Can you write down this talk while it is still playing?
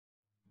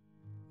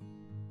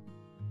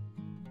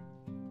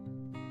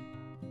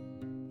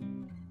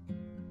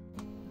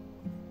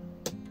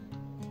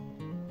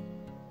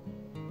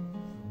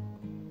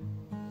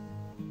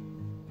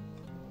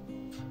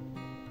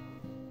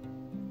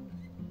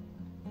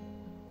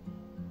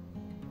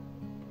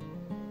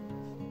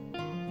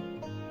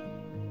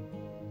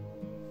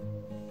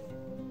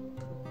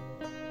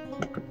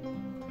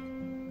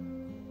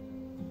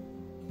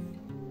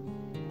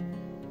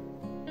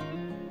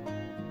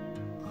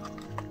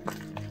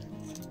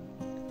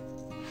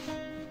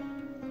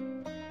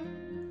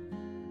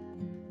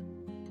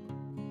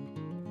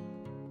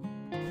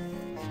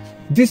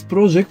This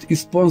project is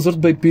sponsored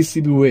by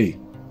PCBWay.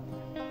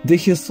 They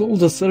have all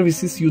the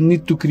services you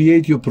need to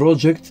create your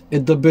project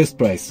at the best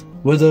price,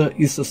 whether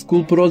it's a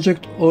school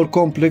project or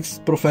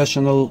complex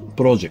professional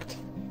project.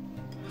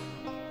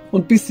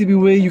 On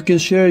PCBWay you can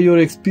share your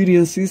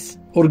experiences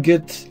or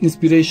get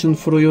inspiration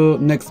for your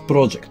next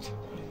project.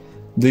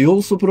 They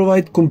also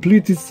provide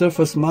completed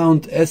surface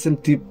mount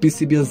SMT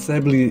PCB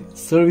assembly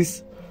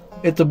service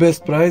at the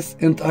best price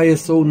and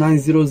ISO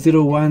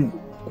 9001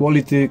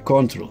 quality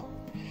control.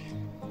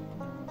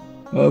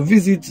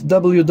 Visit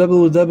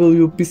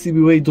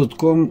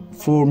www.pcbway.com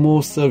for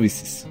more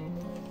services.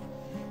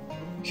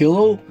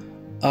 Hello,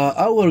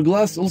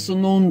 Hourglass, also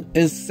known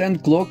as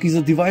sand clock, is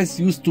a device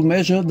used to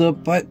measure the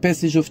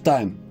passage of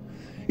time.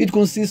 It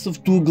consists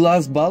of two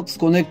glass bulbs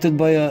connected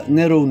by a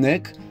narrow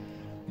neck,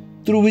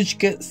 through which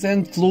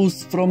sand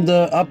flows from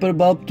the upper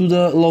bulb to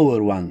the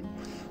lower one.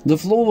 The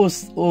flow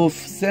of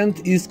sand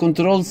is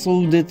controlled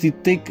so that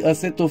it takes a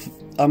set of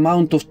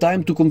amount of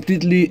time to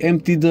completely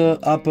empty the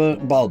upper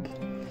bulb.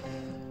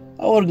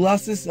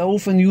 Hourglasses are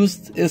often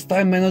used as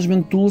time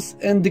management tools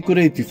and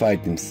decorative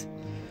items.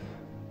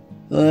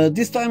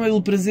 This time I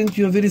will present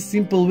you a very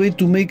simple way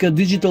to make a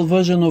digital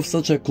version of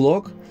such a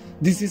clock.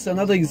 This is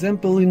another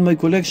example in my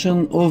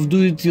collection of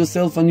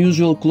do-it-yourself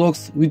unusual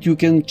clocks which you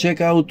can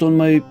check out on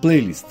my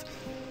playlist.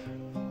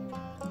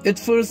 At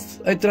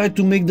first I tried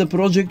to make the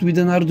project with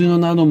an Arduino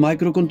Nano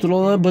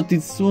microcontroller, but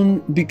it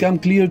soon became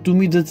clear to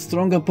me that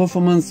stronger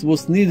performance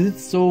was needed,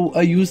 so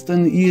I used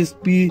an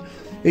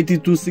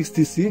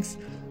ESP8266,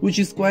 which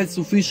is quite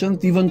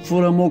sufficient even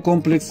for a more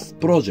complex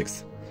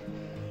projects.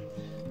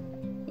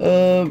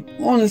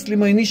 Honestly,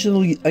 my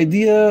initial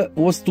idea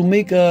was to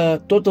make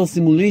a total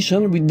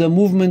simulation with the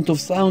movement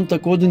of sound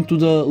according to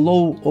the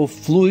law of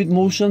fluid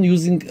motion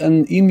using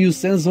an EMU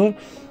sensor,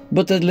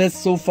 but at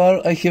least so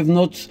far I have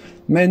not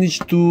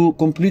managed to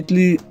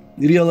completely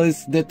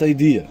realize that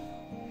idea.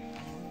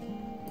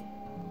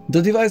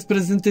 The device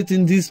presented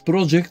in this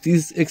project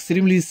is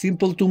extremely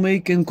simple to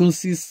make and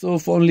consists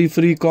of only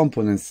 3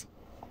 components.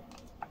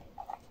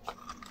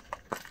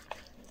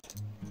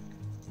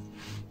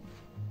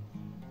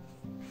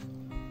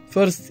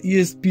 First,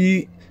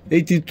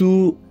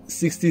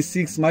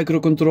 ESP8266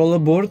 microcontroller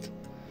board,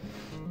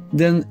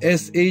 then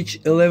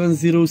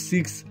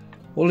SH1106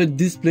 OLED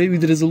display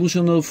with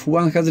resolution of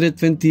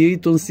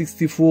 128 on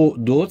 64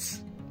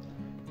 dots,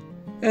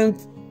 and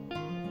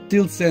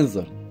tilt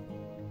sensor.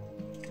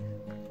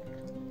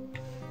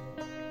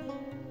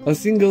 A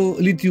single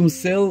lithium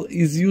cell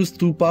is used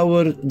to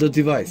power the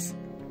device.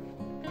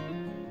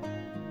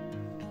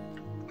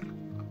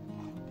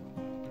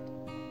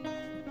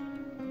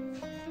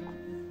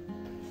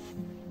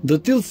 The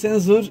tilt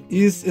sensor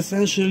is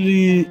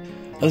essentially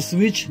a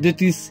switch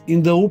that is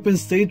in the open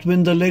state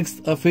when the legs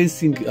are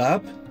facing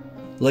up,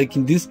 like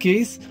in this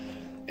case,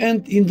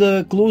 and in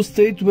the closed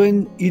state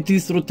when it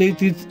is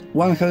rotated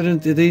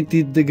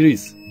 180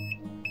 degrees.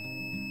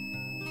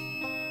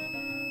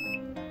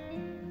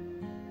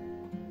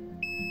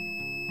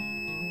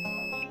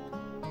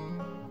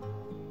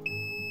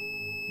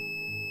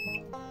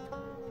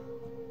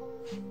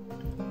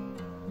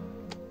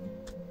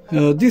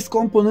 This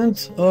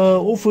component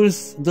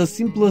offers the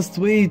simplest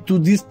way to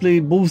display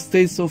both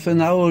states of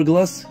an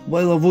hourglass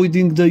while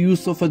avoiding the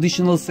use of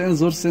additional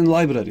sensors and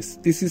libraries.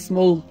 This is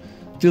small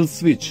tilt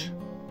switch.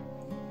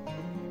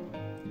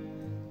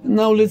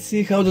 Now let's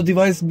see how the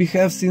device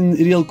behaves in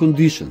real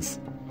conditions.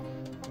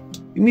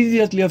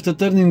 Immediately after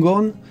turning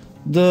on,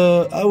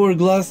 the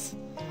hourglass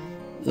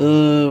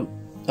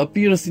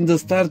appears in the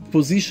start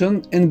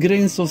position and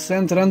grains of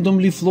sand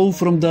randomly flow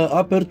from the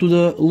upper to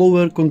the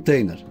lower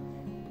container.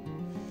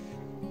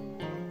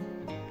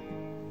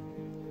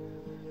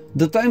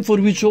 The time for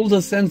which all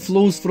the sand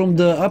flows from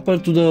the upper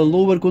to the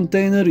lower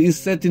container is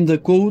set in the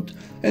code,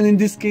 and in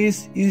this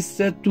case is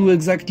set to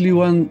exactly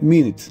 1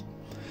 minute.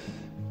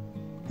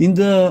 In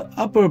the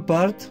upper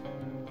part,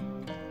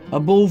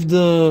 above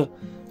the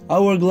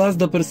hourglass,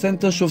 the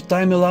percentage of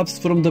time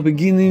elapsed from the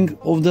beginning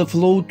of the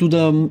flow to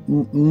the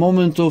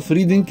moment of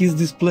reading is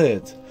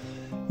displayed.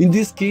 In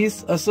this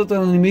case, a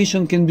certain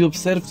animation can be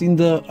observed in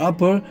the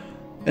upper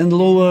and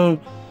lower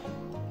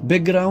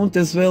background,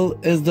 as well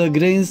as the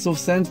grains of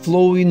sand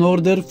flow in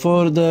order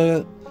for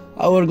the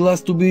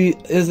hourglass to be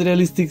as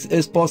realistic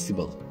as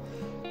possible.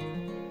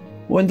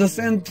 When the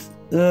sand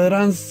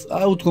runs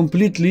out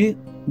completely,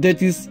 that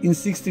is in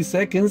 60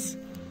 seconds,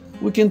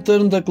 we can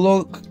turn the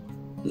clock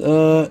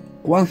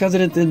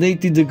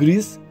 180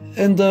 degrees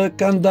and the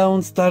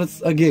countdown starts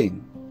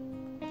again.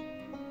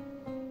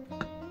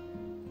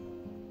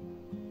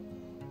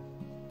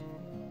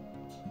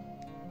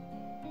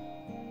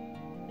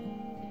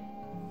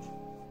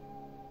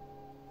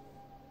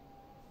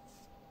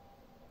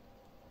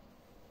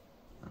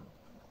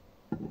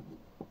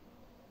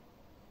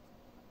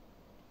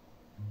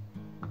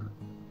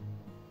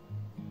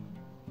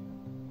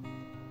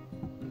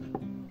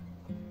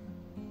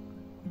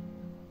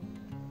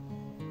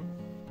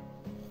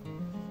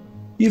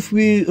 If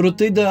we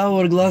rotate the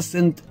hourglass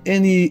at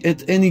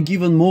any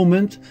given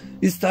moment,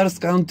 it starts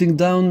counting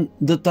down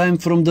the time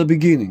from the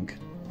beginning.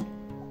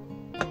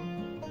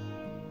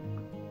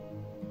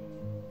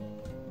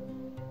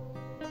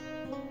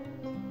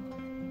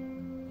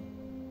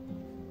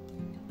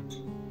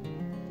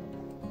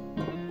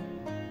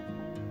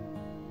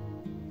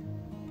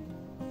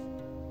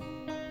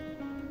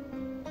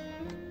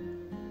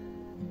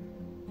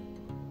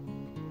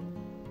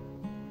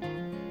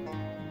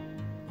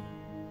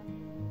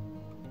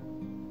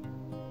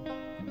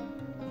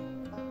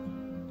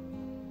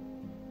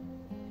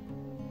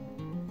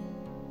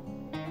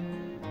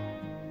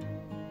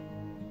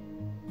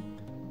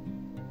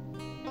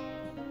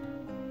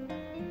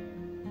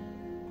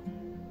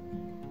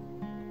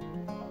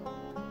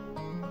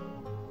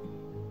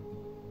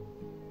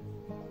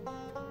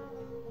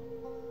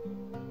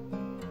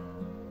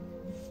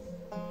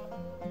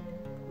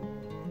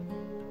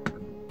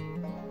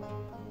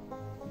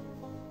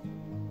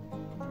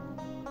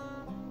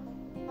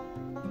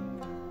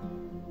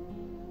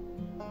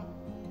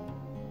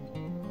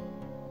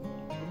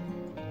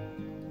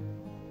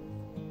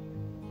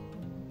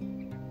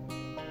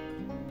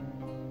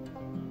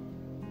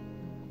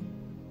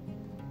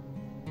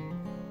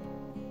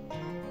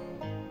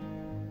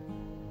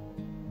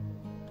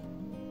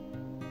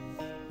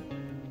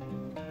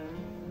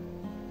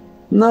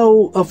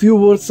 Now a few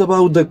words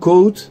about the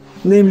code.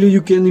 Namely,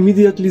 you can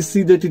immediately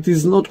see that it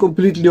is not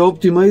completely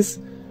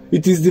optimized.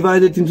 It is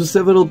divided into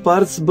several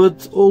parts,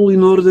 but all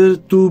in order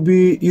to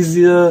be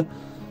easier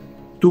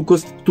to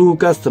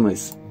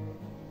customize.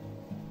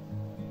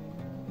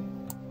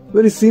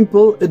 Very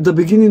simple. At the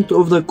beginning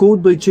of the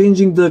code, by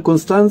changing the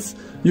constants,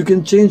 you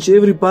can change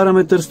every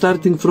parameter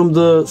starting from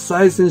the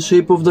size and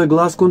shape of the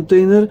glass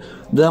container,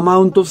 the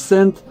amount of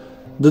sand,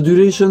 the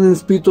duration and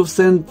speed of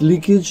sand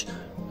leakage,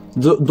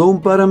 the dome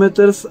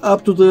parameters,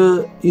 up to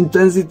the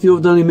intensity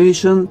of the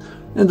animation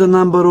and the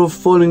number of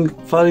falling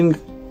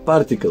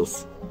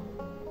particles.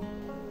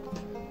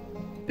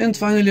 And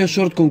finally, a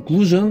short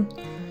conclusion.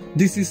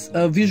 This is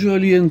a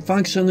visually and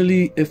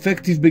functionally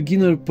effective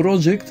beginner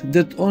project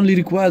that only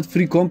required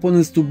 3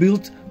 components to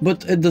build,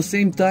 but at the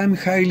same time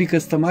highly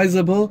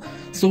customizable,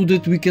 so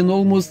that we can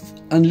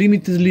almost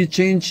unlimitedly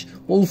change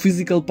all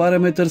physical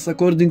parameters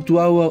according to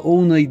our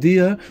own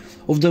idea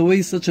of the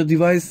way such a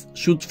device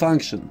should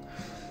function.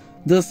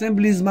 The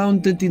assembly is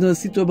mounted in a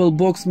suitable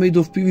box made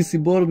of PVC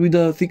board with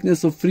a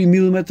thickness of 3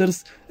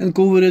 mm and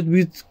covered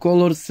with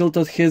colored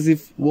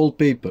self-adhesive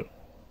wallpaper.